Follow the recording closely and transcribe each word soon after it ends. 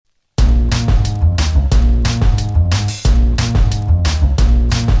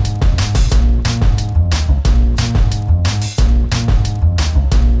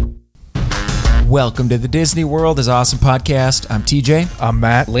Welcome to the Disney World is Awesome podcast. I'm TJ. I'm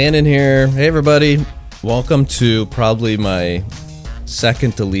Matt. Landon here. Hey, everybody. Welcome to probably my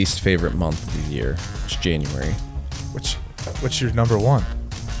second to least favorite month of the year. It's January. What's your number one?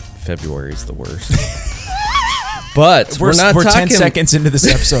 February is the worst. But we're 10 seconds into this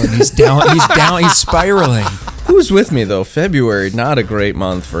episode. And he's down. He's spiraling. Who's with me, though? February, not a great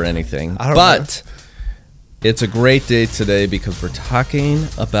month for anything. But it's a great day today because we're talking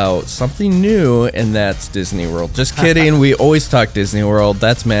about something new, and that's Disney World. Just kidding. We always talk Disney World.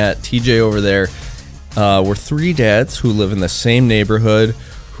 That's Matt, TJ over there. We're three dads who live in the same neighborhood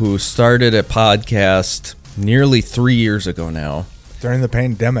who started a podcast nearly 3 years ago now. During the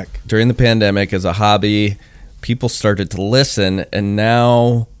pandemic. During the pandemic as a hobby, people started to listen, and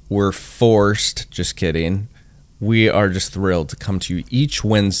now we're forced, just kidding, we are just thrilled to come to you each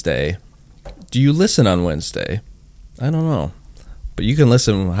Wednesday. Do you listen on Wednesday? I don't know. But you can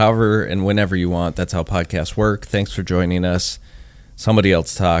listen however and whenever you want. That's how podcasts work. Thanks for joining us. Somebody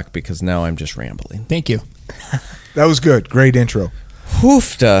else talk because now I'm just rambling. Thank you. That was good. Great intro.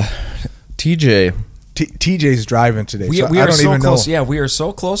 Hoofda. TJ. TJ's driving today. We are so close. Yeah, we are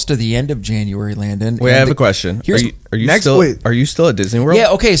so close to the end of January, Landon. Wait, I have a question. Are you still at Disney World? Yeah,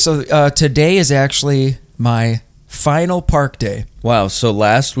 okay. So today is actually my final park day. Wow, so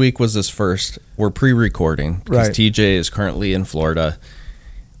last week was his first. We're pre-recording because Right. TJ is currently in Florida.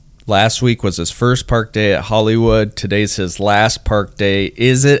 Last week was his first park day at Hollywood. Today's his last park day.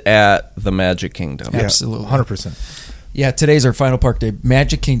 Is it at the Magic Kingdom? Yeah, Absolutely. 100%. Yeah, today's our final park day.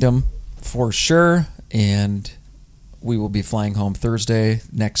 Magic Kingdom for sure, and we will be flying home Thursday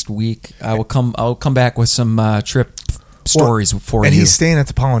next week. I'll come back with some trip stories for you. And he's staying at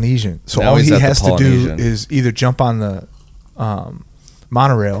the Polynesian. So Now all he's he at the has to do Polynesian. is either jump on the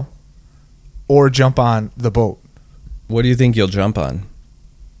monorail or jump on the boat. What do you think you'll jump on?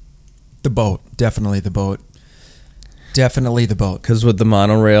 The boat. Definitely the boat. Definitely the boat. Because would the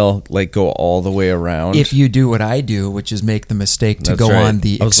monorail go all the way around? If you do what I do, which is make the mistake to That's go right. on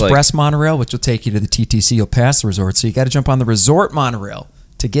the I was express monorail, which will take you to the TTC, you'll pass the resort. So you got to jump on the resort monorail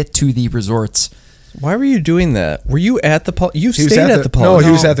to get to the resorts. Why were you doing that? Were you at the You He was stayed at the No, Polynesian.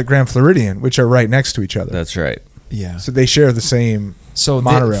 he was at the Grand Floridian, which are right next to each other. That's right. Yeah. So they share the same So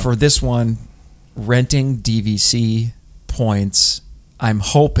monorail. for this one, renting DVC points, I'm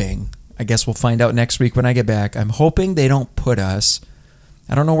hoping, I guess we'll find out next week when I get back, I'm hoping they don't put us,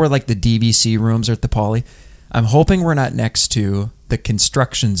 I don't know where the DVC rooms are at the Poly. I'm hoping we're not next to the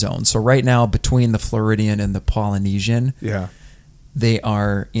construction zone. So right now, between the Floridian and the Polynesian, Yeah. they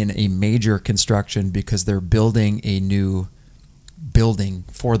are in a major construction because they're building a new building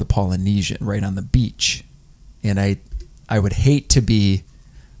for the Polynesian right on the beach. And I would hate to be,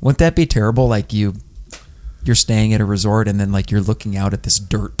 wouldn't that be terrible? You're staying at a resort and then you're looking out at this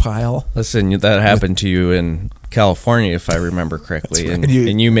dirt pile. Listen, that happened to you in California, if I remember correctly. That's And, right.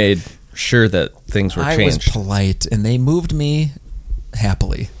 and you made sure that things were I changed. was polite and they moved me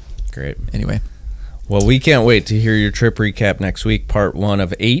happily. Great. Anyway. Well, we can't wait to hear your trip recap next week, part 1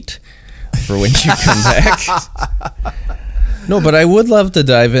 of 8, for when you come back. No, but I would love to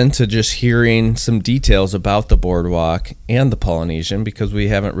dive into just hearing some details about the boardwalk and the Polynesian because we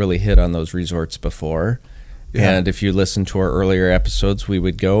haven't really hit on those resorts before. Yeah. And if you listen to our earlier episodes, we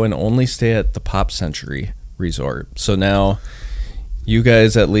would go and only stay at the Pop Century Resort. So now you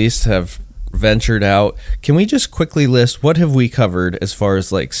guys at least have ventured out. Can we just quickly list what have we covered as far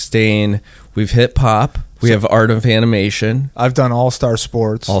as staying? We've hit Pop. We have Art of Animation. I've done All-Star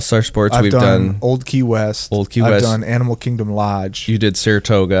Sports. All-Star Sports. I've we've done Old Key West. Old Key I've West. done Animal Kingdom Lodge. You did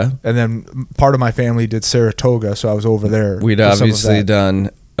Saratoga. And then part of my family did Saratoga, so I was over there. We'd for some of obviously that.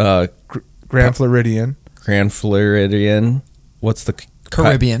 done Grand Floridian. Grand Floridian. What's the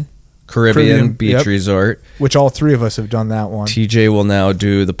Caribbean. Caribbean Beach yep. Resort. Which all three of us have done that one. TJ will now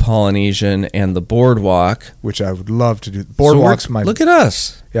do the Polynesian and the Boardwalk. Which I would love to do. Boardwalk's my... Look at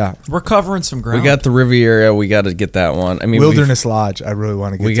us. Yeah. We're covering some ground. We got the Riviera. We got to get that one. I mean, Wilderness Lodge. I really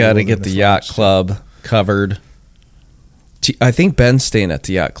want to get we got to get the Yacht Club covered. I think Ben's staying at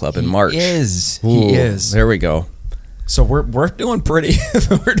the Yacht Club in March. He is. There we go. So we're doing pretty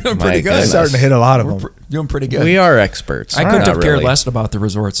we're doing My pretty good. goodness. Starting to hit a lot of We're them. doing pretty good. We are experts. I couldn't Not have cared really. less about the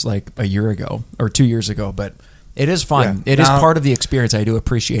resorts a year ago or 2 years ago, but it is fun. Yeah. It is Now- part of the experience. I do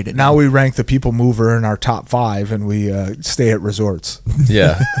appreciate it. Now we rank the people mover in our top 5, and we stay at resorts.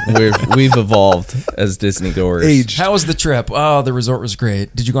 Yeah, we've evolved as Disney goers. Age. How was the trip? Oh, the resort was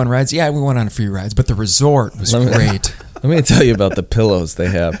great. Did you go on rides? Yeah, we went on a few rides, but the resort was great. Let me tell you about the pillows they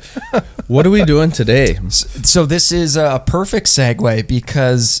have. What are we doing today? So this is a perfect segue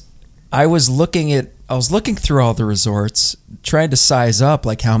because I was looking at I was looking through all the resorts, trying to size up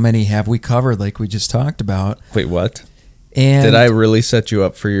like how many have we covered, like we just talked about. Wait, what? And Did I really set you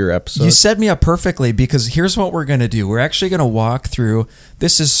up for your episode? You set me up perfectly, because here's what we're going to do. We're actually going to walk through.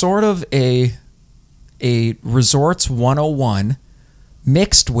 This is sort of a Resorts 101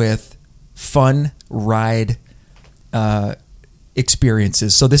 mixed with fun ride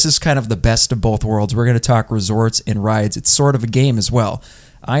experiences. So this is kind of the best of both worlds. We're going to talk resorts and rides. It's sort of a game as well.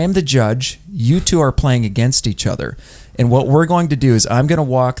 I am the judge. You two are playing against each other. And what we're going to do is I'm going to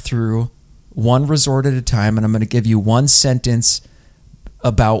walk through one resort at a time, and I'm going to give you one sentence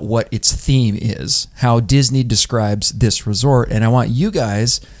about what its theme is, how Disney describes this resort. And I want you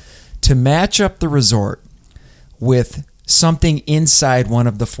guys to match up the resort with something inside one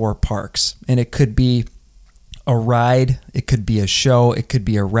of the 4 parks. And it could be a ride, it could be a show, it could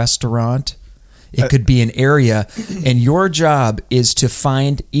be a restaurant, it could be an area. And your job is to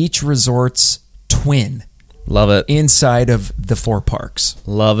find each resort's twin. Love it. Inside of the 4 parks.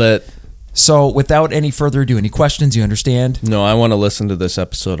 Love it. So without any further ado, any questions? You understand? No, I want to listen to this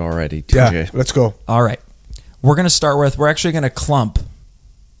episode already, TJ. Yeah, let's go. All right. We're going to start with, we're actually going to clump.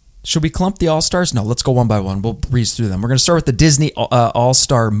 Should we clump the All-Stars? No, let's go one by one. We'll breeze through them. We're going to start with the Disney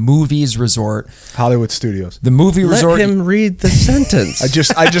All-Star Movies Resort. Hollywood Studios. The movie resort. Let him read the sentence. I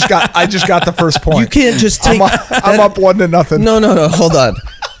just got the first point. You can't just take... I'm up 1-0. No, hold on.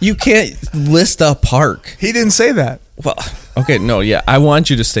 You can't list a park. He didn't say that. Well, okay, no, yeah. I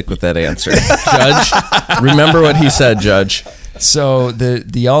want you to stick with that answer. Judge, remember what he said, Judge. So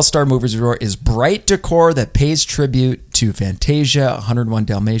the All-Star Movies Resort is bright decor that pays tribute to Fantasia, 101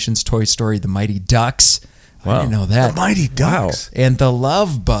 Dalmatians, Toy Story, The Mighty Ducks. Wow. I didn't know that. The Mighty Ducks. And The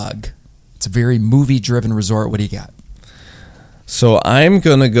Love Bug. It's a very movie-driven resort. What do you got? So I'm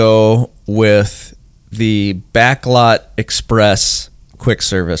going to go with the Backlot Express quick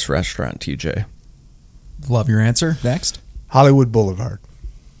service restaurant, TJ. Love your answer. Next. Hollywood Boulevard.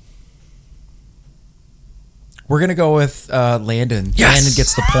 We're going to go with Landon. Yes! Landon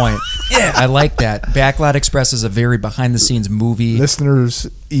gets the point. Yeah. I like that. Backlot Express is a very behind-the-scenes movie. Listeners,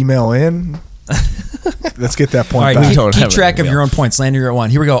 email in. Let's get that point All right, back. keep track of your own points. Landon, you're at 1.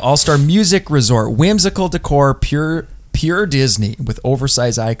 Here we go. All-Star Music Resort. Whimsical decor, pure Disney, with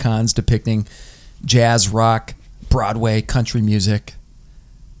oversized icons depicting jazz, rock, Broadway, country music.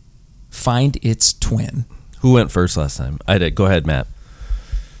 Find its twin. Who went first last time? I did. Go ahead, Matt.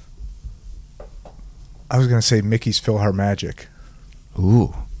 I was going to say Mickey's PhilharMagic.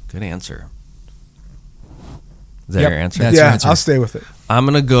 Ooh, good answer. Is that your answer? That's your Yeah, answer. I'll stay with it. I'm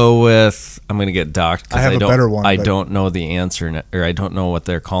going to get docked because I have a better one, I but- don't know the answer, or I don't know what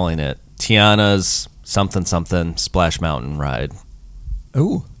they're calling it. Tiana's something Splash Mountain ride.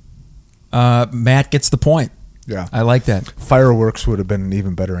 Ooh. Matt gets the point. Yeah. I like that. Fireworks would have been an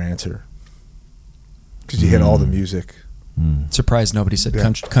even better answer. Because you hit all the music. Surprised nobody said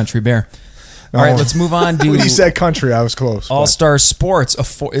Yeah. Country Bear. No. All right, let's move on to When you said country, I was close. but- All-Star Sports.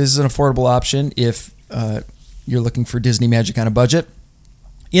 Is an affordable option if you're looking for Disney magic on a budget.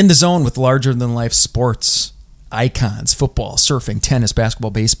 In the zone with larger-than-life sports icons, football, surfing, tennis,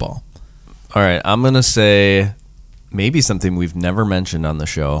 basketball, baseball. All right, I'm going to say maybe something we've never mentioned on the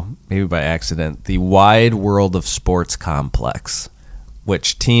show, maybe by accident, the Wide World of Sports Complex,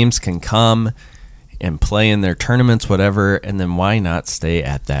 which teams can come and play in their tournaments, whatever, and then why not stay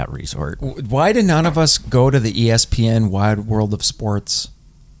at that resort? Why did none of us go to the ESPN Wide World of Sports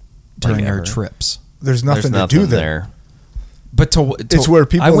during our ever. trips? There's There's nothing to do there. But It's where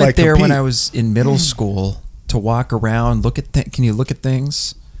people I went like there when compete. I was in middle school to walk around, look at can you look at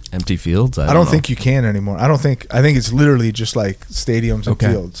things? Empty fields? I don't think you can anymore. I think it's literally just like stadiums and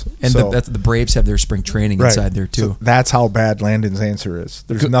fields. And So- the Braves have their spring training right. inside there too. So that's how bad Landon's answer is.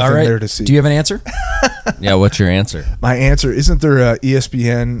 There's All nothing right. there to see. Do you have an answer? Yeah, what's your answer? My answer, isn't there a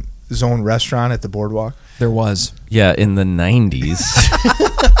ESPN zone restaurant at the boardwalk? There was. Yeah, in the 90s.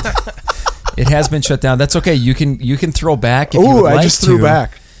 It has been shut down. That's okay. You can throw back if you Ooh, would I like just threw to.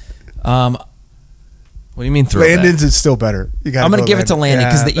 back. What do you mean throw Landon's is still better. You gotta I'm going go to give it to Landon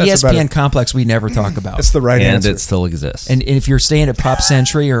because the that's a ESPN better- complex we never talk about. That's the right And answer. it still exists. And if you're staying at Pop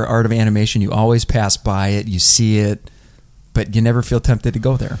Century or Art of Animation, you always pass by it, you see it, but you never feel tempted to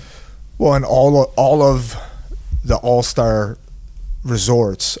go there. Well, and all of the All-Star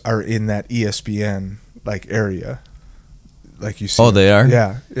resorts are in that ESPN like area. Like you see. Oh, they are?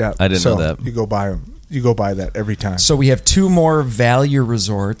 Yeah. I didn't know that. You go by them. You go by that every time. So we have 2 more value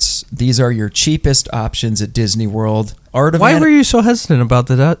resorts. These are your cheapest options at Disney World. Why were you so hesitant about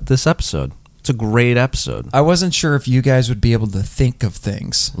this episode? It's a great episode. I wasn't sure if you guys would be able to think of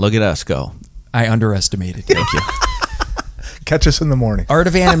things. Look at us go. I underestimated you. Thank you. Catch us in the morning. Art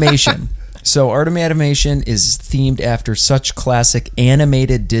of Animation. So Art of Animation is themed after such classic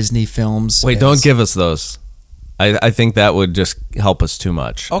animated Disney films. Wait, as- don't give us those. I think that would just help us too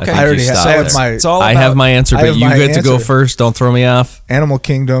much. Okay. think I already you have, stop I have there. my It's all I about- have my answer, I but have you my get to go answer. first. Don't throw me off. Animal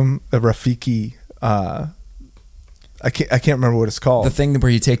Kingdom, the Rafiki. I can't remember what it's called. the thing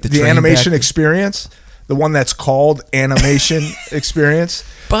where you take the The train animation back. experience, the one that's called Animation Experience.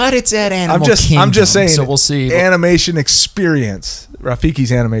 But it's at Animal I'm just Kingdom, saying. So we'll see. Animation Experience,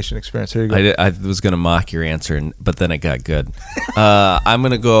 Rafiki's Animation Experience. Here you go. I was going to mock your answer, but then it got good. I'm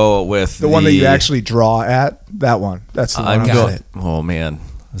going to go with the one that you actually draw at. That one. That's the one. I'm got going. it. Oh man,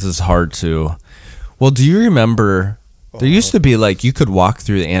 this is hard to. Well, do you remember? There used to be like you could walk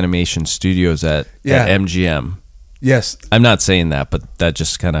through the animation studios at MGM. Yes. I'm not saying that, but that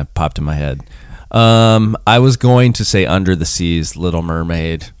just kind of popped in my head. I was going to say Under the Seas, Little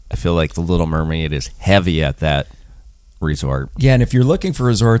Mermaid. I feel like the Little Mermaid is heavy at that resort. Yeah, and if you're looking for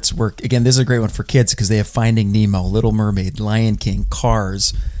resorts where, again, this is a great one for kids because they have Finding Nemo, Little Mermaid, Lion King,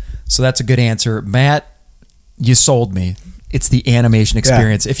 Cars. So that's a good answer. Matt, you sold me. It's the animation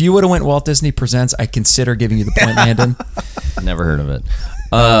experience. If you would have went Walt Disney Presents, I consider giving you the point, Landon. Never heard of it.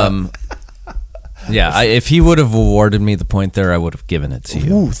 Yeah, if he would have awarded me the point there, I would have given it to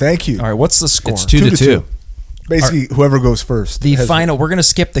you. Ooh, thank you. All right, what's the score? It's 2-2. Basically, whoever goes first. The has- final, we're going to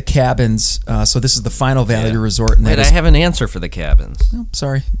skip the cabins. So this is the final Value Yeah. Resort. And Wait, that I is, have an answer for the cabins. oh,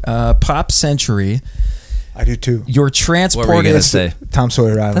 sorry. Pop Century. I do too. You're What were you transported. going to say? Tom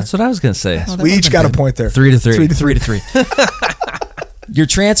Sawyer Island. That's what I was going to say. Oh, that we would've each been got a good. point there. 3-3. 3-3. You're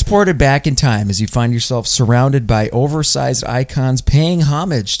transported back in time as you find yourself surrounded by oversized icons paying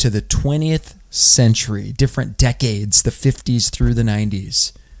homage to the 20th century, different decades, the 50s through the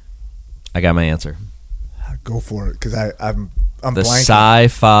 90s. I got my answer. Go for it, because I'm The blanking.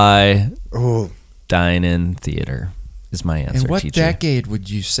 Sci-Fi Oh, Dine-In Theater is my answer. And what TJ. decade would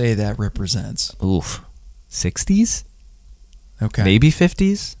you say that represents? Oof. 60s? Okay. Maybe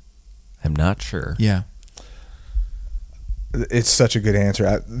 50s? I'm not sure. Yeah. it's such a good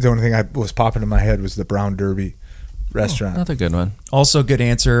answer. The only thing I was popping in my head was the Brown Derby restaurant. Another good one. Also, good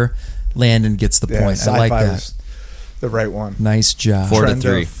answer. Landon gets the point. I Sci-Fi like that. was the right one. Nice job.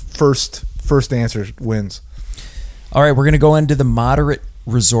 4-3. First answer wins. All right, we're going to go into the moderate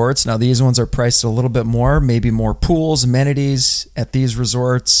resorts. Now, these ones are priced a little bit more, maybe more pools, amenities at these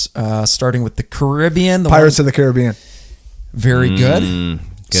resorts, starting with the Caribbean. Pirates of the Caribbean. Very good.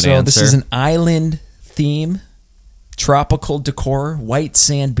 Good So answer. this is an island theme, tropical decor, white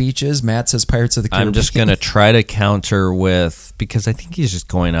sand beaches. Matt says Pirates of the Caribbean. I'm just going to try to counter with, because I think he's just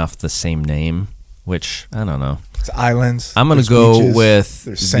going off the same name, which, I don't know. It's islands. I'm going to There's go beaches, with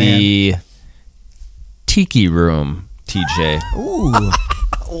there's sand. the Tiki Room, TJ. Ooh.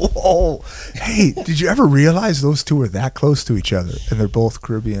 Oh, hey, did you ever realize those two are that close to each other and they're both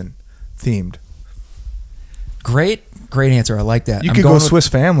Caribbean themed? Great answer. I like that. You I'm could going go with- Swiss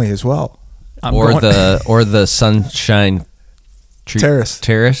Family as well. I'm or going- the Sunshine Terrace.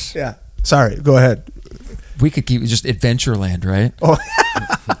 Terrace. Yeah. Sorry, go ahead. we could keep just Adventureland, right?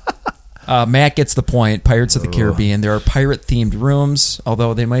 Oh, Matt gets the point. Pirates of the Caribbean. There are pirate-themed rooms,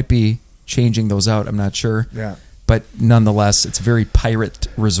 although they might be changing those out. I'm not sure. yeah. But nonetheless, it's a very pirate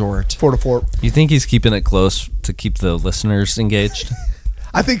resort. 4-4. You think he's keeping it close to keep the listeners engaged?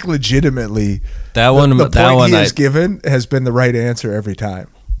 I think legitimately That one, the that point one, he has given has been the right answer every time.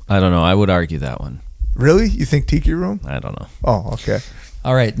 I don't know. I would argue that one. Really? You think Tiki Room? I don't know. Oh, okay.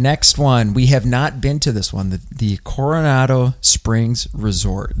 All right, next one. We have not been to this one, the Coronado Springs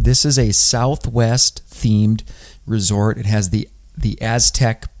Resort. This is a Southwest-themed resort. It has the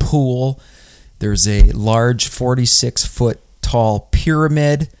Aztec pool. There's a large 46-foot tall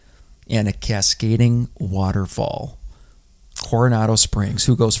pyramid and a cascading waterfall. Coronado Springs.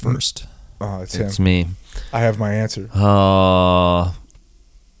 Who goes first? Oh, it's It's him. me. I have my answer.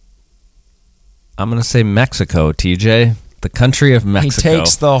 I'm going to say Mexico, TJ. The country of Mexico. He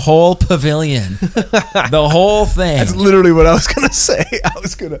takes the whole pavilion, the whole thing. That's literally what I was going to say.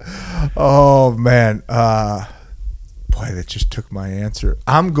 Oh, man. Boy, that just took my answer.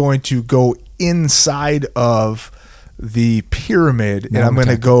 I'm going to go inside of the pyramid, and Now I'm we're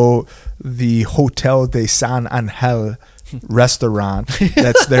going to go the Hotel de San Angel restaurant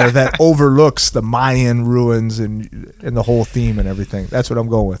that's there that overlooks the Mayan ruins and the whole theme and everything. That's what I'm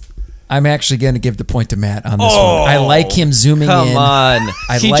going with. I'm actually going to give the point to Matt on this one. I like him zooming Come in. on.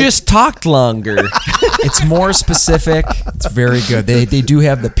 He like- just talked longer. It's more specific. It's very good. They do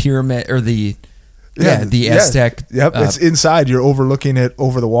have the pyramid or the Aztec. Yep, it's inside. You're overlooking it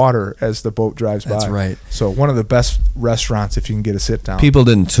over the water as the boat drives by. That's right. So one of the best restaurants if you can get a sit down. People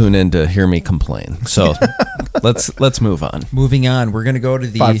didn't tune in to hear me complain. So let's move on. Moving on, we're going to go to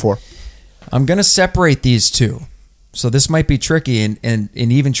the 5-4. I'm going to separate these two. So this might be tricky and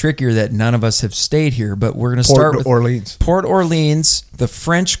even trickier that none of us have stayed here, but we're going to start with Orleans. Port Orleans, the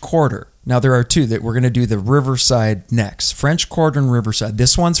French Quarter. Now there are two that we're going to do the Riverside next. French Quarter and Riverside.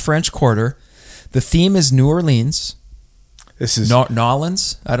 This one's French Quarter. The theme is New Orleans. This is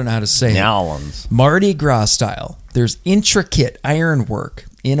Nolans. I don't know how to say Nolans. it. Mardi Gras style. There's intricate ironwork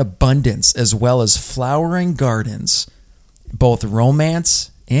in abundance as well as flowering gardens. Both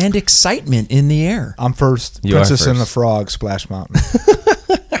romance and excitement in the air. I'm first. You Princess are and the first. Frog, Splash Mountain.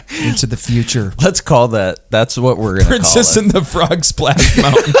 Into the future. Let's call that. That's what we're going to call it. Princess and the Frog Splash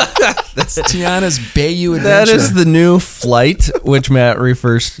Mountain. That's Tiana's Bayou Adventure. That is the new flight, which Matt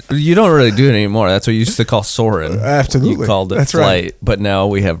refers. You don't really do it anymore. That's what you used to call Soarin'. Absolutely. You called it That's flight, right. but now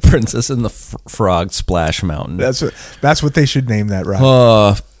we have Princess and the Frog Splash Mountain. That's what they should name that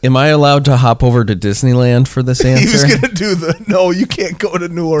ride. Am I allowed to hop over to Disneyland for this answer? He was going to do no, you can't go to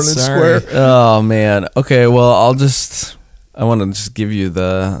New Orleans Sorry. Square. Oh man. Okay. Well, I want to just give you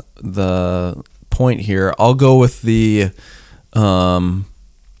the point here. I'll go with the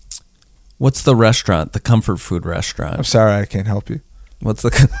what's the restaurant? The comfort food restaurant. I'm sorry, I can't help you. What's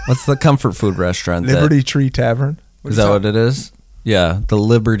the comfort food restaurant? Liberty Tree Tavern. Is that what it is? Yeah, the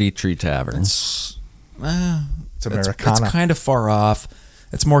Liberty Tree Tavern. It's Americana. It's kind of far off.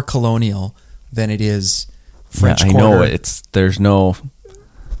 It's more colonial than it is French I Quarter. know it. There's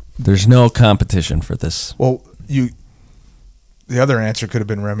no competition for this. Well, the other answer could have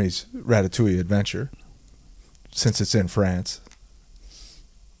been Remy's Ratatouille Adventure, since it's in France.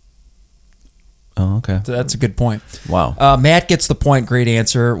 Oh, okay. So that's a good point. Wow. Matt gets the point. Great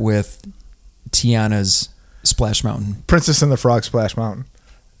answer with Tiana's Splash Mountain. Princess and the Frog, Splash Mountain.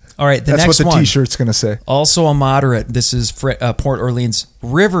 All right, the That's next what the one. T-shirt's going to say. Also a moderate. This is Port Orleans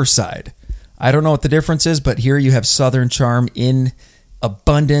Riverside. I don't know what the difference is, but here you have Southern charm in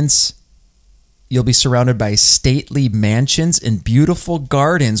abundance. You'll be surrounded by stately mansions and beautiful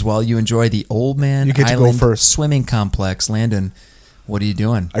gardens while you enjoy the Old Man You get to go Island first. Swimming Complex. Landon, what are you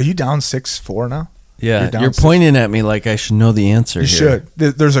doing? Are you down 6-4 now? Yeah, down you're 6. pointing at me like I should know the answer You here.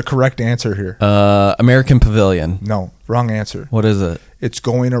 should. There's a correct answer here. American Pavilion. No, wrong answer. What is it? It's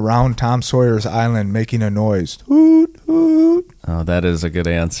going around Tom Sawyer's Island making a noise. Hoot, hoot. Oh, that is a good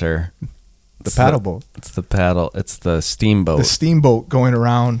answer. The paddle boat. It's the paddle. It's the steamboat. The steamboat going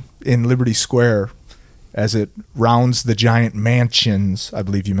around in Liberty Square as it rounds the giant mansions. I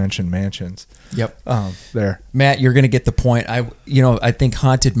believe you mentioned mansions. Yep. There. Matt, you're going to get the point. I think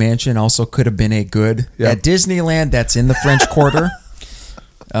Haunted Mansion also could have been a good. Yep. At Disneyland, that's in the French Quarter.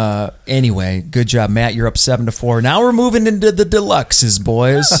 Anyway, good job, Matt. You're up 7-4. Now we're moving into the deluxes,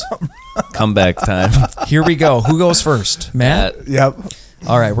 boys. Comeback time. Here we go. Who goes first? Matt? Yep.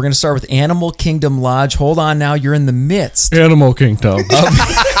 All right, we're going to start with Animal Kingdom Lodge. Hold on now. You're in the midst. Animal Kingdom.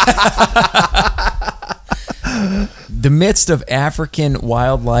 The midst of African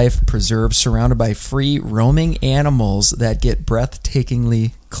wildlife preserve surrounded by free roaming animals that get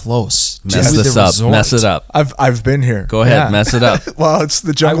breathtakingly close. Mess to this the up. resort. Mess it up. I've been here. Go ahead. Mess it up. Well, it's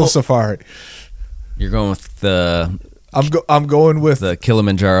the Jungle Safari. You're going with the I'm going with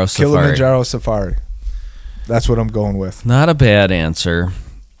Kilimanjaro Safari. Kilimanjaro Safari. That's what I'm going with. Not a bad answer,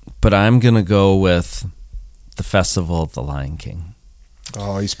 but I'm going to go with the Festival of the Lion King.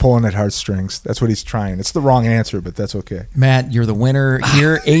 Oh, he's pulling at heartstrings. That's what he's trying. It's the wrong answer, but that's okay. Matt, you're the winner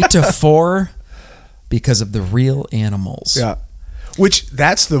here, 8-4, because of the real animals. Yeah. Which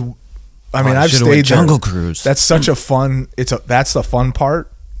that's the. I mean, I I've should've stayed went there. Jungle Cruise. That's such a fun. That's the fun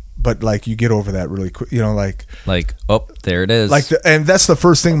part, but like you get over that really quick. You know, like There it is. and that's the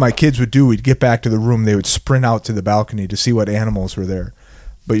first thing my kids would do. We'd get back to the room. They would sprint out to the balcony to see what animals were there.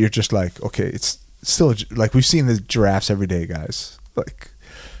 But you're just like, okay, it's still like we've seen the giraffes every day, guys. Like,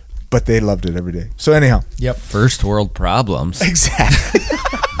 but they loved it every day. So anyhow, Yep. First world problems. exactly.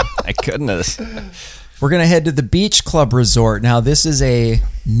 My goodness. We're going to head to the Beach Club Resort. Now, this is a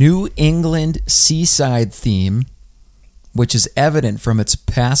New England seaside theme, which is evident from its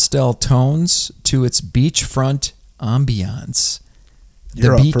pastel tones to its beachfront ambiance.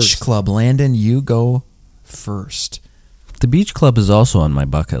 You're The up Beach first. Club. Landon, you go first. The Beach Club is also on my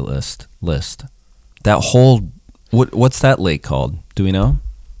bucket list. That whole what's that lake called? Do we know?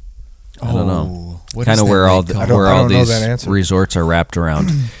 I don't know. What Kind is of that where all lake the, called? where I all don't know these that answer. resorts are wrapped around.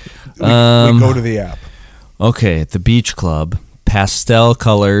 we go to the app. Okay, the Beach Club, pastel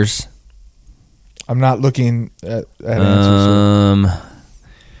colors. I'm not looking at answers.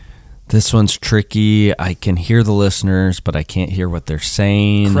 This one's tricky. I can hear the listeners, but I can't hear what they're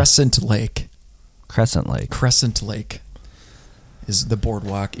saying. Crescent Lake. Crescent Lake. Crescent Lake is the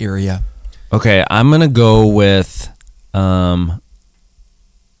boardwalk area. Okay, I'm gonna go with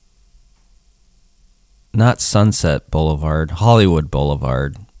not Sunset Boulevard, Hollywood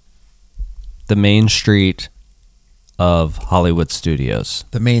Boulevard. The main street of Hollywood Studios.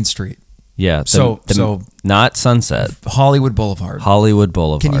 The main street. Yeah. So not Sunset. Hollywood Boulevard. Hollywood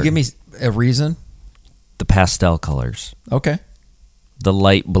Boulevard. Can you give me a reason? The pastel colors. Okay. The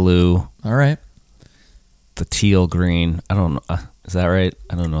light blue. All right. The teal green. I don't know. Is that right?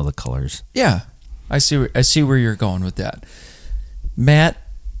 I don't know the colors. Yeah. I see where you're going with that. Matt,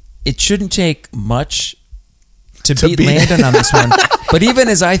 it shouldn't take much to beat Landon on this one. But even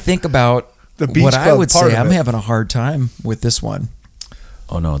as I think about the beach what I club would part say, of I'm it. having a hard time with this one.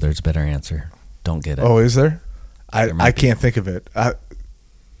 Oh, no, there's a better answer. Don't get it. Oh, is there? There might I be. can't think of it. I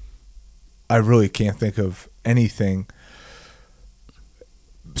really can't think of anything.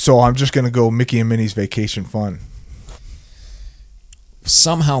 So I'm just going to go Mickey and Minnie's Vacation Fun.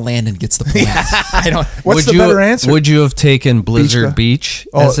 Somehow Landon gets the point. I don't. What's the better answer? Would you have taken Blizzard Beach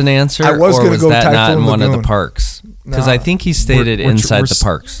as an answer? I was or gonna was go that not Typhoon in one of the Lagoon. parks? Because No. I think he stated We're inside the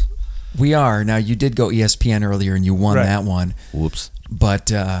parks. We are. Now, you did go ESPN earlier, and you won Right. that one. Whoops.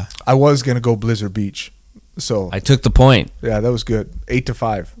 But I was going to go Blizzard Beach. So, I took the point. yeah, that was good.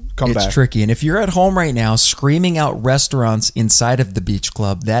 8-5. Come it's back. tricky. And if you're at home right now screaming out restaurants inside of the beach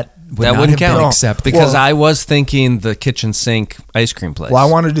club, that would That not wouldn't have been count. acceptable. Because Well- I was thinking the kitchen sink ice cream place. Well, I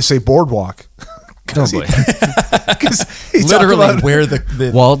wanted to say Boardwalk. Oh, boy. 'Cause he talked literally about- where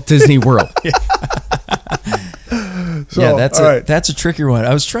the Walt Disney World. So, yeah, that's all a right. that's a tricky one.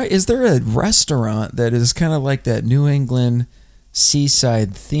 I was trying. Is there a restaurant that is kind of like that New England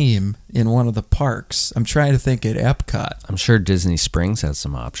seaside theme in one of the parks? I'm trying to think at Epcot. I'm sure Disney Springs has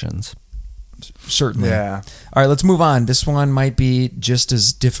some options. Certainly. Yeah. All right, let's move on. This one might be just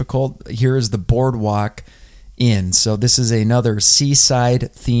as difficult. Here is the Boardwalk Inn. So this is another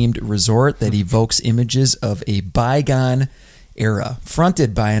seaside-themed resort that evokes images of a bygone era.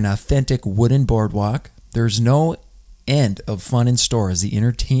 Fronted by an authentic wooden boardwalk, there's no end of fun in store as the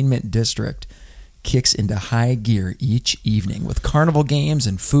entertainment district kicks into high gear each evening with carnival games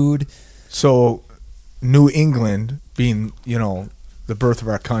and food. So, New England being, the birth of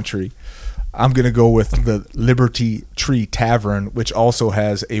our country, I'm going to go with the Liberty Tree Tavern, which also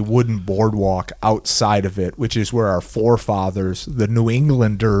has a wooden boardwalk outside of it, which is where our forefathers, the New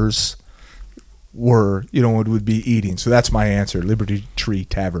Englanders, would be eating. So that's my answer, Liberty Tree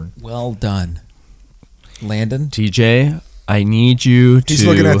Tavern. Well done. Landon? TJ, I need you to... He's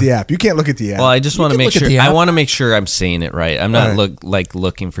looking at the app. You can't look at the app. Well, I just want to can make look at sure. the I app. want to make sure I'm saying it right. I'm not All right.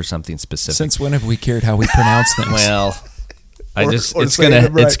 looking for something specific. Since when have we cared how we pronounce things? Well, Or it's saying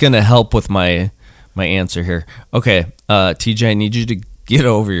it right. gonna help with my answer here. Okay, TJ, I need you to get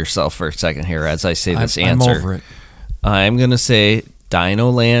over yourself for a second here as I say this answer. I'm over it. I'm gonna say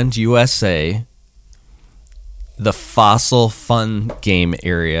Dino Land USA, the Fossil Fun Game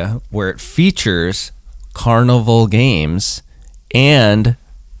area, where it features carnival games and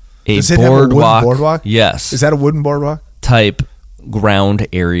a Does it have a wooden boardwalk. boardwalk? Yes, Is that a wooden boardwalk? type ground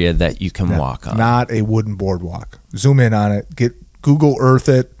area that you can walk on. Not a wooden boardwalk. Zoom in on it. Get Google Earth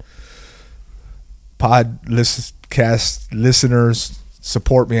it. Podcast listeners,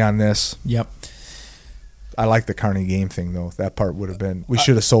 support me on this. Yep. I like the Carney game thing though. That part would have been. We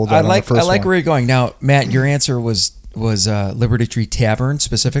should have sold that on the first I like one. where you're going. Now, Matt, your answer was Liberty Tree Tavern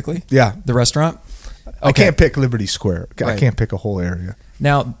specifically? Yeah. The restaurant? I can't pick Liberty Square. I Right. can't pick a whole area.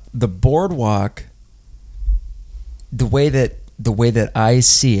 Now, the boardwalk, the way that I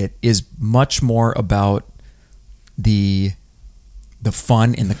see it is much more about the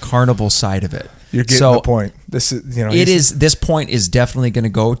fun and the carnival side of it. You're getting So the point. This is this point is definitely going to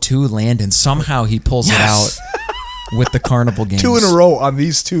go to Landon. Somehow he pulls Yes. it out with the carnival games. 2 in a row on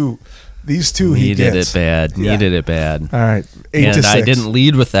these two. These two he Needed gets. it bad. Yeah. Needed it bad. All right, 8 And to 6. I didn't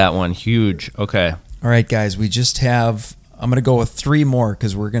lead with that one. Huge. Okay. All right, guys, we just have. I'm going to go with 3 more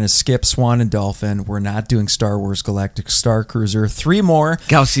because we're going to skip Swan and Dolphin. We're not doing Star Wars Galactic Star Cruiser. 3 more.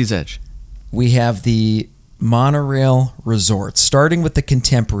 Galaxy's Edge. We have the Monorail Resort, starting with the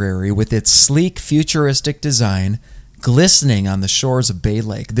Contemporary with its sleek, futuristic design, glistening on the shores of Bay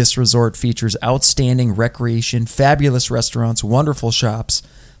Lake. This resort features outstanding recreation, fabulous restaurants, wonderful shops,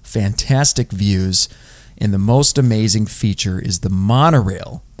 fantastic views, and the most amazing feature is the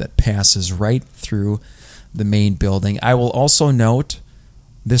monorail that passes right through the main building. I will also note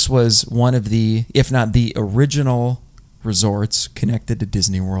this was one of the, if not the original resorts connected to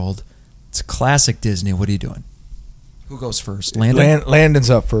Disney World. It's classic Disney. What are you doing? Who goes first? Landon? Landon's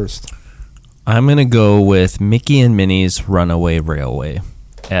up first. I'm going to go with Mickey and Minnie's Runaway Railway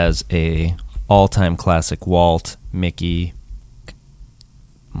as a all-time classic. Walt, Mickey,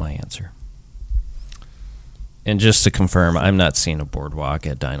 my answer. And just to confirm, I'm not seeing a boardwalk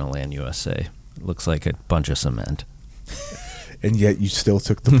at Dino Land USA. It looks like a bunch of cement. And yet you still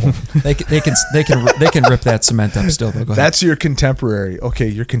took the point. They can rip that cement up still. Though. Go ahead. That's your contemporary. Okay,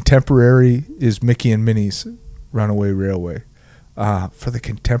 your contemporary is Mickey and Minnie's Runaway Railway. For the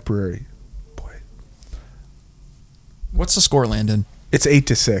contemporary, boy, What's the score, Landon? it's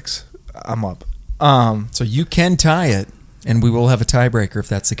 8-6. I'm up. So you can tie it, and we will have a tiebreaker if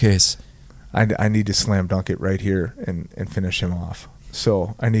that's the case. I need to slam dunk it right here and finish him off.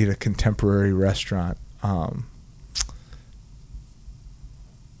 So I need a contemporary restaurant. I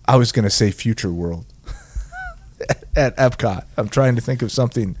was going to say Future World at Epcot. I'm trying to think of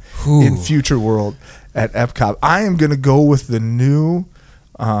something in Future World at Epcot. I am going to go with the new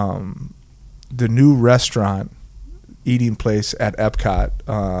restaurant eating place at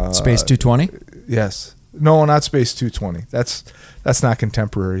Epcot. Space 220? Yes. No, not Space 220. That's not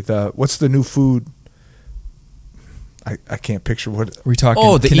contemporary. What's the new food? I can't picture what. Are we talking?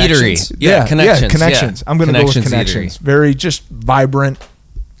 Oh, the Connections? eatery. Yeah, Connections. Yeah, Connections. Yeah. I'm going to go with Connections Connections. Eatery. Very just vibrant.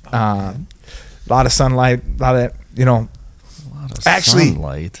 A lot of sunlight. A lot of A lot of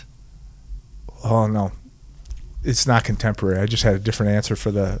sunlight. Oh no, it's not contemporary. I just had a different answer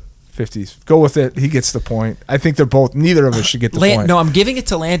for the 50s. Go with it. He gets the point. I think they're both. Neither of us should get the point. No, I'm giving it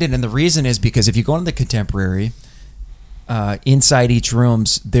to Landon, and the reason is because if you go into the contemporary, inside each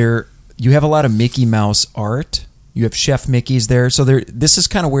rooms, you have a lot of Mickey Mouse art. You have Chef Mickey's there, so this is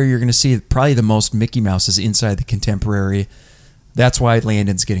kind of where you're going to see probably the most Mickey Mouses inside the contemporary. That's why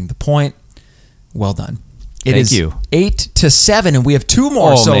Landon's getting the point. Well done. It is 8-7, and we have two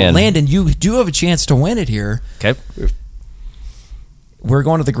more. So, man. Landon, you do have a chance to win it here. Okay. We're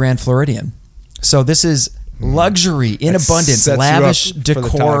going to the Grand Floridian. So this is luxury in abundance, sets lavish you up for the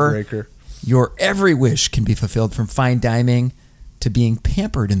decor. tiebreaker. Your every wish can be fulfilled, from fine dining to being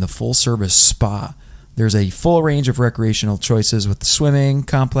pampered in the full-service spa. There's a full range of recreational choices with swimming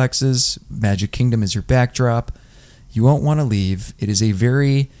complexes. Magic Kingdom is your backdrop. You won't want to leave. It is a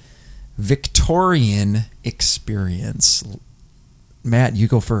very Victorian experience. Matt, you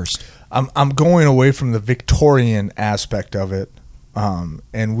go first. I'm going away from the Victorian aspect of it,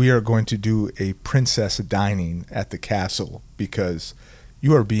 and we are going to do a princess dining at the castle, because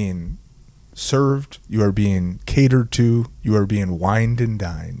you are being served, you are being catered to, you are being wined and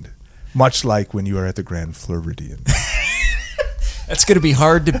dined, much like when you are at the Grand Floridian. That's going to be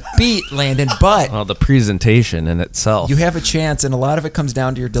hard to beat, Landon, but Well, the presentation in itself. you have a chance, and a lot of it comes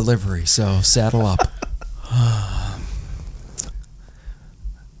down to your delivery, so saddle up.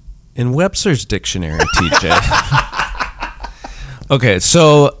 In Webster's dictionary, TJ. Okay,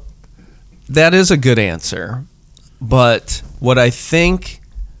 so that is a good answer. But what I think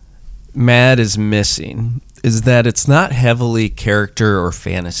Matt is missing is that it's not heavily character or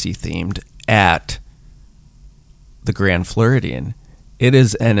fantasy themed at the Grand Floridian. It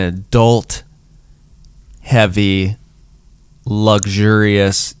is an adult, heavy,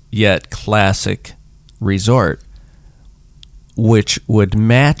 luxurious, yet classic resort, which would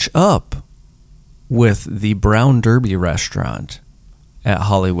match up with the Brown Derby restaurant at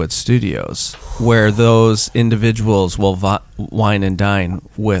Hollywood Studios, where those individuals will wine and dine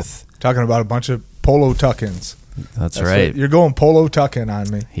with. Talking about a bunch of polo tuck-ins. That's right. You're going polo tuck-in on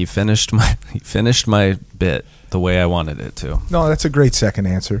me. He finished my bit the way I wanted it to. No, that's a great second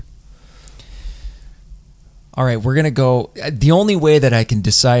answer. All right, we're going to go. The only way that I can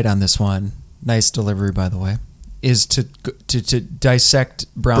decide on this one, nice delivery, by the way, is to dissect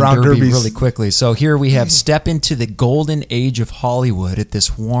Brown Derby Derby's really quickly. So here we have step into the golden age of Hollywood at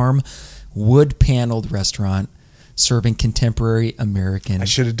this warm, wood-paneled restaurant serving contemporary American I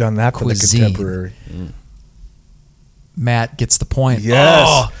should have done that cuisine. for the contemporary. Matt gets the point. Yes.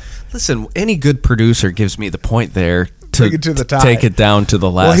 Oh, listen, any good producer gives me the point there Take it to the tie. take it down to the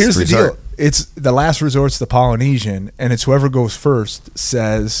last Well, here's resort. the deal. It's the last resort's the Polynesian, and it's whoever goes first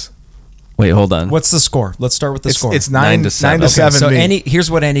says. Wait, hold on. What's the score? Let's start with the score. It's 9 to 7. Okay, so me.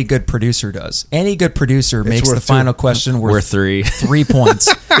 here's what any good producer does. Any good producer makes the worth final two. question Worth 3. 3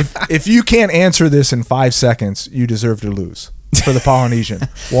 points. If you can't answer this in 5 seconds, you deserve to lose for the Polynesian.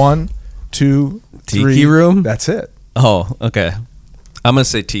 1, 2, 3. Tiki room? That's it. Oh, okay. I'm going to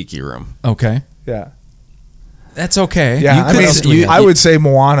say Tiki Room. Okay. Yeah. That's okay. Yeah, I You mean, I would say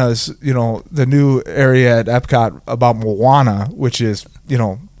Moana's, the new area at Epcot about Moana, which is,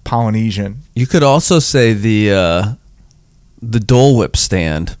 Polynesian. You could also say the Dole Whip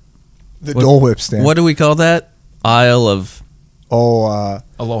stand. The Dole Whip stand. What do we call that? Isle of... Aloha.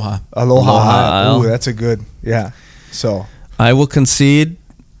 Aloha Isle. Ooh, that's a good, yeah. So I will concede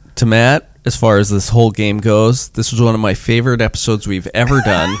to Matt as far as this whole game goes. This was one of my favorite episodes we've ever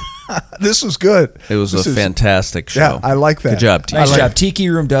done. this was good. It was a fantastic show. Yeah, I like that. Good job, Tiki. Nice job. Tiki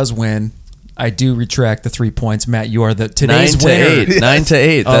Room does win. I do retract the 3 points. Matt, you are today's 9 to winner. 8. 9 to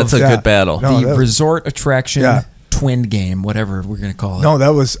 8. That's a good battle. The resort attraction twin game, whatever we're going to call it. No,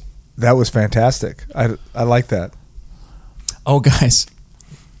 that was fantastic. I like that. Oh, guys.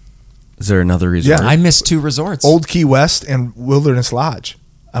 Is there another resort? Yeah, I missed 2 resorts. Old Key West and Wilderness Lodge.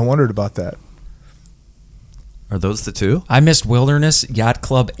 I wondered about that. Are those the 2? I missed Wilderness Yacht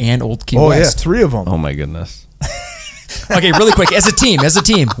Club and Old Key West. Oh, yeah, 3 of them. Oh, my goodness. Okay, really quick. As a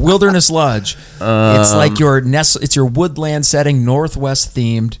team, Wilderness Lodge. It's like it's your woodland setting, Northwest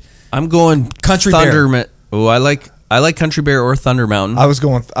themed. I'm going Country Bear. Oh, I like Country Bear or Thunder Mountain. I was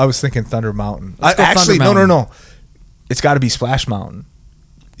thinking Thunder Mountain. Thunder Mountain. No. It's got to be Splash Mountain.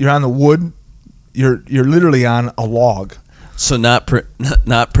 You're on the wood. You're literally on a log. So not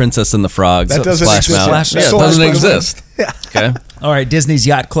Princess and the Frog. That doesn't Splash exist. Mountain. Yeah, it doesn't exist. Yeah. Okay. All right, Disney's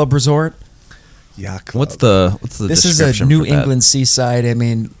Yacht Club Resort. Yacht Club. What's the This is a New England seaside. I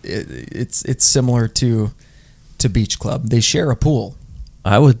mean, it's similar to Beach Club. They share a pool.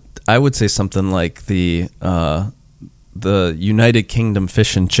 I would say something like the United Kingdom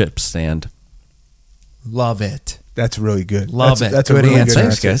fish and chips stand. Love it. That's really good. Love it. That's Good a really answer. good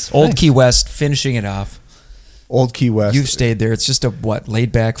Thanks, guys. Old Thanks. Key West, finishing it off. Old Key West. You've stayed there. It's just a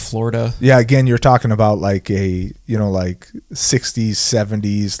laid back Florida. Yeah, again, you're talking about like a like 60s,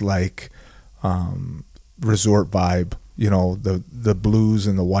 70s like resort vibe. The blues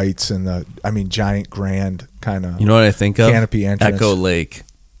and the whites and giant grand kind of. You know what I think of? Canopy entrance. Echo Lake.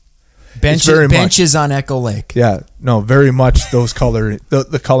 Benches on Echo Lake. Yeah, no, very much those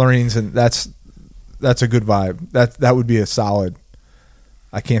the colorings, and that's a good vibe. That would be a solid.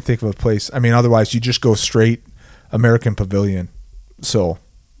 I can't think of a place. Otherwise you just go straight American Pavilion. So,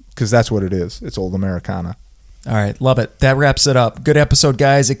 because that's what it is. It's old Americana. All right, love it. That wraps it up. Good episode,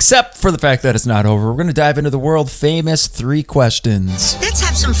 guys, except for the fact that it's not over. We're going to dive into the world famous 3 questions. Let's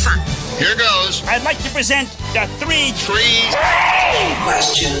have some fun. Here goes. I'd like to present the 3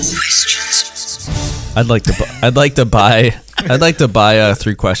 questions. I'd like to buy a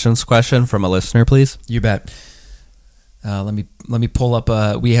 3 questions question from a listener, please. You bet. Let me pull up.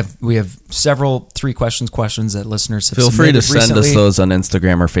 We have several 3 questions that listeners have Feel free to submitted send us recently. those on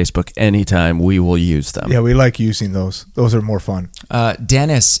Instagram or Facebook anytime. We will use them. Yeah, we like using those. Those are more fun.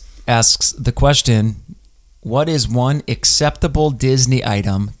 Dennis asks the question: what is one acceptable Disney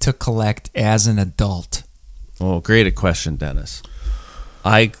item to collect as an adult? Oh, great question, Dennis.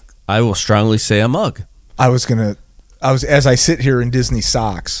 I will strongly say a mug. As I sit here in Disney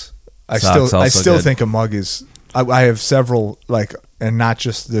socks, I still think a mug is. I have several and not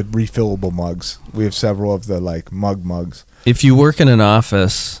just the refillable mugs. We have several of the mugs. If you work in an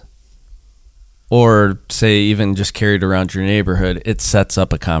office, or say even just carried around your neighborhood, it sets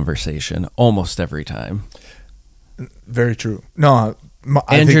up a conversation almost every time. Very true. No,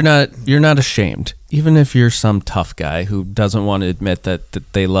 you're not ashamed, even if you're some tough guy who doesn't want to admit that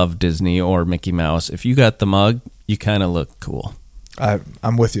they love Disney or Mickey Mouse. If you got the mug, you kind of look cool.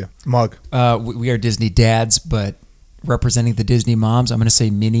 I'm with you. Mug. We are Disney dads, but representing the Disney moms, I'm going to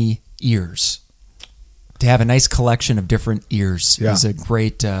say mini ears. To have a nice collection of different ears is a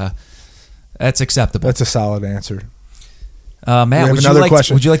great. That's acceptable. That's a solid answer. Matt, would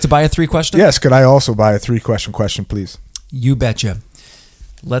you like to buy a 3 question? Yes. Could I also buy a 3 question, please? You betcha.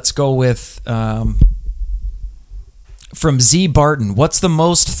 Let's go with from Z Barton. What's the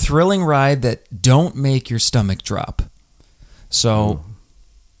most thrilling ride that don't make your stomach drop? So,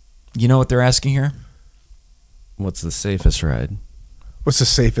 you know what they're asking here? What's the safest ride? What's the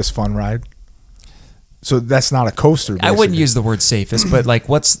safest fun ride? So that's not a coaster. Basically. I wouldn't use the word safest, but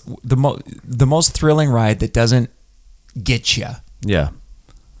what's the most thrilling ride that doesn't get you? Yeah.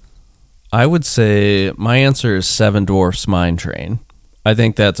 I would say my answer is Seven Dwarfs Mine Train. I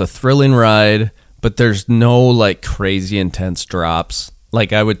think that's a thrilling ride, but there's no crazy intense drops.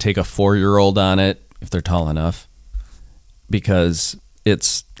 I would take a 4-year-old on it if they're tall enough, because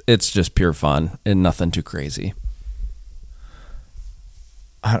it's just pure fun and nothing too crazy.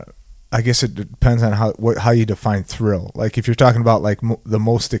 I guess it depends on how you define thrill. If you're talking about the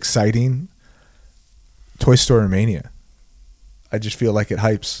most exciting, Toy Story Mania, I just feel like it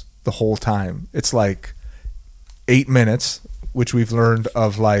hypes the whole time. It's 8 minutes, which we've learned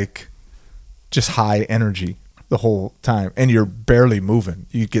of just high energy the whole time, and you're barely moving.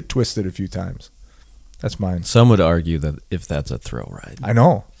 You get twisted a few times. That's mine. Some would argue that if that's a thrill ride. I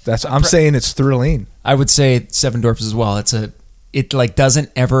know. I'm saying it's thrilling. I would say Seven Dwarfs as well.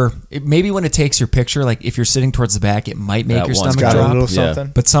 Doesn't ever. Maybe when it takes your picture, if you're sitting towards the back, it might make your stomach got drop. a little something.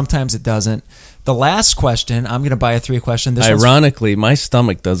 But sometimes it doesn't. The last question, I'm going to buy a 3 question. Ironically, my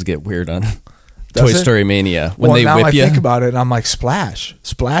stomach does get weird on Toy Story Mania when well, they now whip I you. think about it, and I'm like, splash,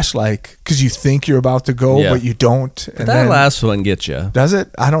 like, because you think you're about to go, Yeah. but you don't. And That then, last one gets you. does it?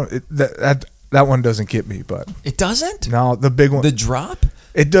 I don't. That one doesn't get me, but It doesn't? no, the big one. The drop?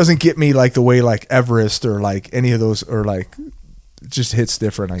 It doesn't get me like the way like Everest or like any of those, or like it just hits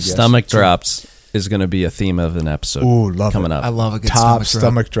different. I guess Stomach drops is going to be a theme of an episode. Ooh, love coming it. up. I love a good top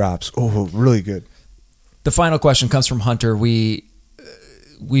stomach drop. drops. Oh, really good. The final question comes from Hunter.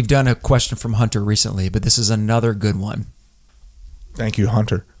 We've done a question from Hunter recently, but this is another good one. Thank you,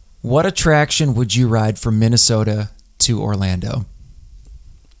 Hunter. What attraction would you ride from Minnesota to Orlando?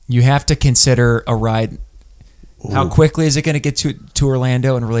 You have to consider a ride. How quickly is it going to get to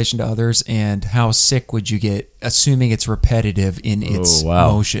Orlando in relation to others, and how sick would you get, assuming it's repetitive in its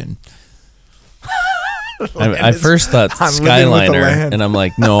motion? I first thought I'm living with the Skyliner, land. and I'm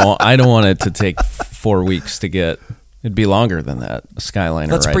like, no, I don't want it to take 4 weeks to get. It'd be longer than that. A Skyliner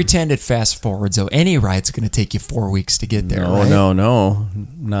Let's ride. pretend it fast forwards. So any ride's going to take you 4 weeks to get there. No, right? no,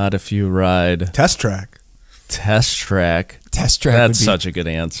 not if you ride Test track. Test Track. Test track. That's would be, such a good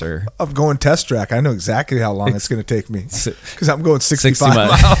answer. I'm going test track. I know exactly how long it's going to take me because I'm going 65 60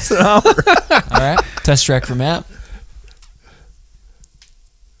 miles an hour. all right. Test track for Matt.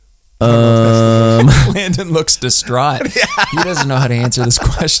 Landon looks distraught. He doesn't know how to answer this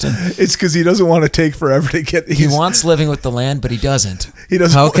question. It's because he doesn't want to take forever to get. He wants living with the land, but he doesn't. He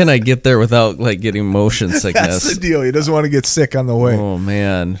doesn't. How can I get there without like getting motion That's sickness? the deal. He doesn't want to get sick on the way. Oh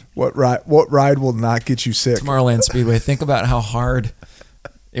man, What ride will not get you sick? Tomorrowland Speedway. Think about how hard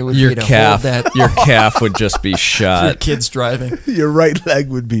it would your be to calf, hold that. your calf would just be Your shot. kid's driving. Your right leg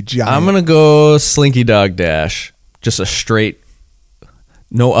would be giant. I'm gonna go Slinky Dog Dash, just a straight,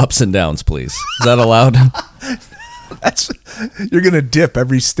 no ups and downs, please. Is that allowed? You're gonna dip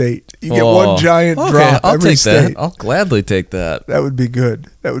every state. You get one giant okay, drop I'll every take state. that. I'll gladly take that. That would be good.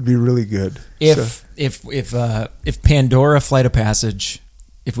 That would be really good. If Pandora Flight of Passage,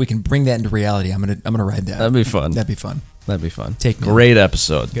 if we can bring that into reality, I'm gonna ride that. That'd be fun. That'd be fun. That'd be fun. Take me. Great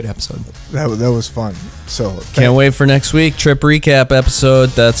episode. Good episode. that was fun. So Can't wait for next week. Trip recap episode.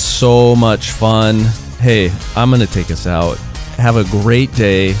 That's so much fun. Hey, I'm going to take us out. Have a great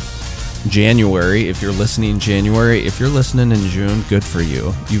day. January, if you're listening January. If you're listening in June, good for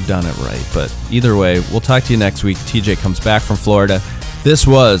you. You've done it right. But either way, we'll talk to you next week. TJ comes back from Florida. This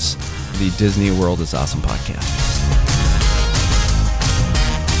was the Disney World is Awesome podcast.